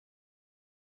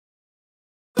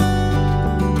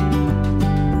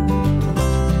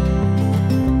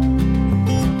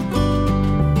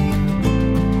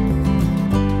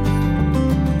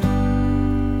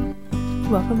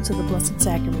welcome to the Blessed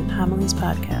Sacrament Homilies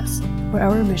podcast, where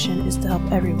our mission is to help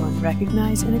everyone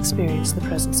recognize and experience the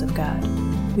presence of God.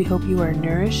 We hope you are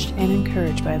nourished and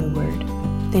encouraged by the Word.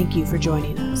 Thank you for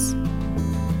joining us.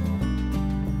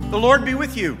 The Lord be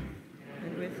with you.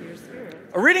 And with your spirit.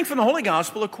 A reading from the Holy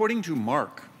Gospel according to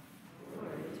Mark.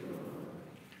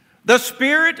 The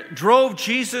Spirit drove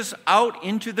Jesus out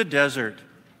into the desert,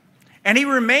 and he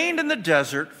remained in the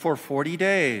desert for 40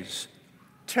 days,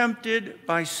 tempted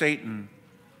by Satan.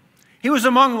 He was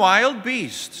among wild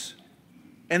beasts,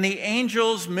 and the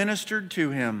angels ministered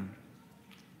to him.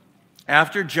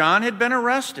 After John had been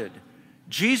arrested,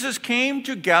 Jesus came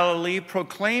to Galilee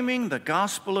proclaiming the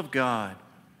gospel of God.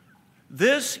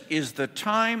 This is the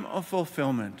time of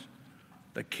fulfillment.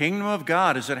 The kingdom of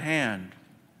God is at hand.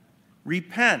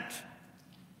 Repent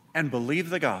and believe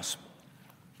the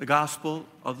gospel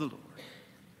of the Lord.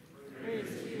 Praise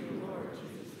to you, Lord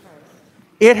Jesus Christ.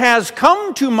 It has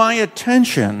come to my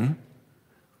attention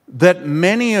that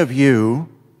many of you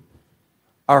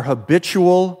are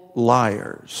habitual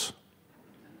liars.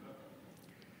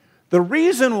 The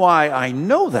reason why I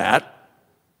know that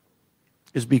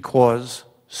is because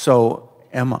so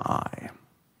am I.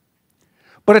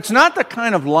 But it's not the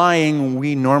kind of lying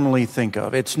we normally think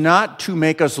of. It's not to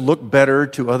make us look better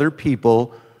to other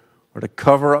people or to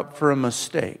cover up for a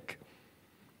mistake.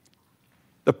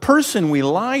 The person we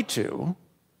lie to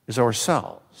is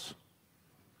ourselves.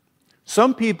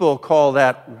 Some people call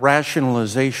that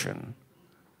rationalization,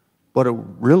 but it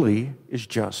really is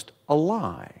just a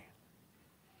lie.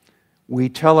 We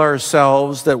tell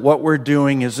ourselves that what we're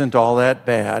doing isn't all that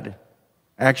bad.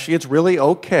 Actually, it's really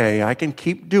okay. I can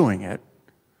keep doing it.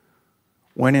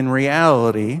 When in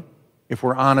reality, if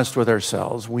we're honest with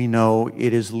ourselves, we know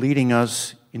it is leading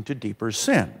us into deeper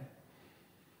sin.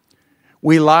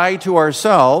 We lie to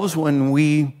ourselves when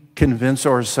we convince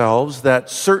ourselves that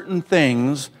certain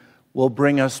things will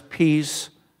bring us peace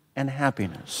and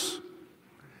happiness,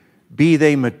 be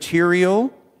they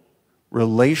material,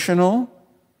 relational,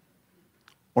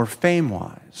 or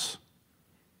fame-wise.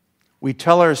 We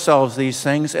tell ourselves these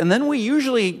things, and then we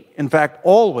usually, in fact,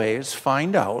 always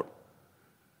find out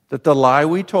that the lie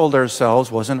we told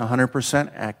ourselves wasn't 100%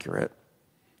 accurate.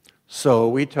 So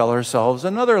we tell ourselves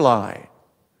another lie.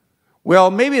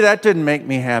 Well, maybe that didn't make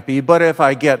me happy, but if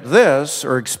I get this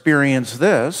or experience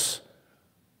this,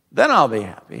 then I'll be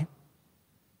happy.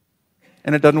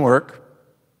 And it doesn't work.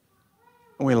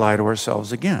 And we lie to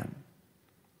ourselves again.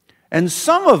 And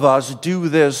some of us do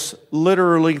this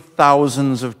literally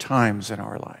thousands of times in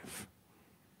our life.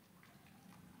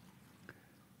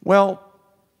 Well,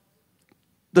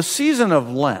 the season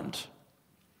of Lent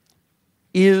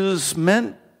is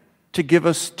meant to give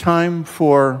us time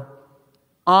for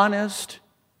honest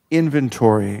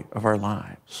inventory of our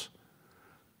lives,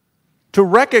 to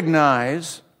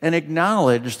recognize and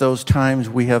acknowledge those times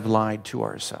we have lied to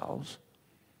ourselves,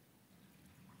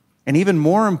 and even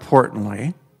more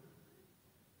importantly,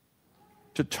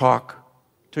 to talk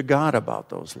to God about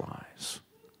those lies,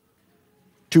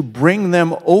 to bring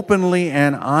them openly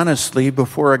and honestly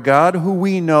before a God who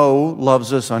we know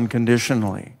loves us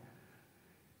unconditionally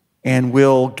and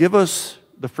will give us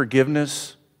the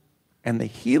forgiveness and the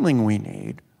healing we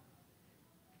need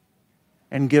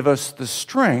and give us the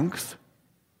strength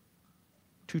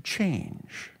to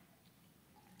change.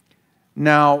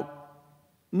 Now,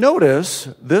 notice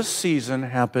this season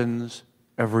happens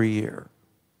every year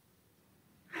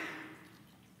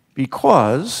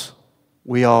because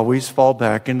we always fall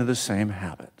back into the same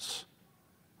habits.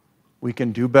 We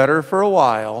can do better for a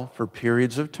while, for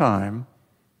periods of time,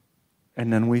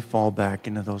 and then we fall back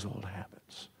into those old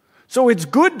habits. So it's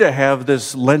good to have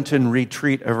this Lenten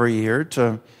retreat every year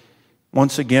to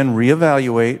once again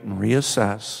reevaluate and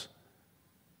reassess,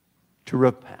 to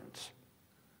repent,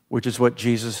 which is what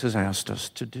Jesus has asked us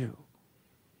to do.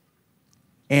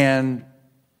 And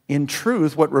in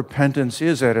truth, what repentance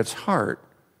is at its heart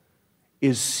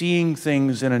is seeing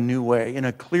things in a new way, in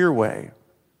a clear way,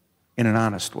 in an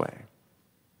honest way.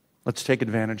 Let's take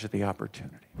advantage of the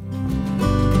opportunity.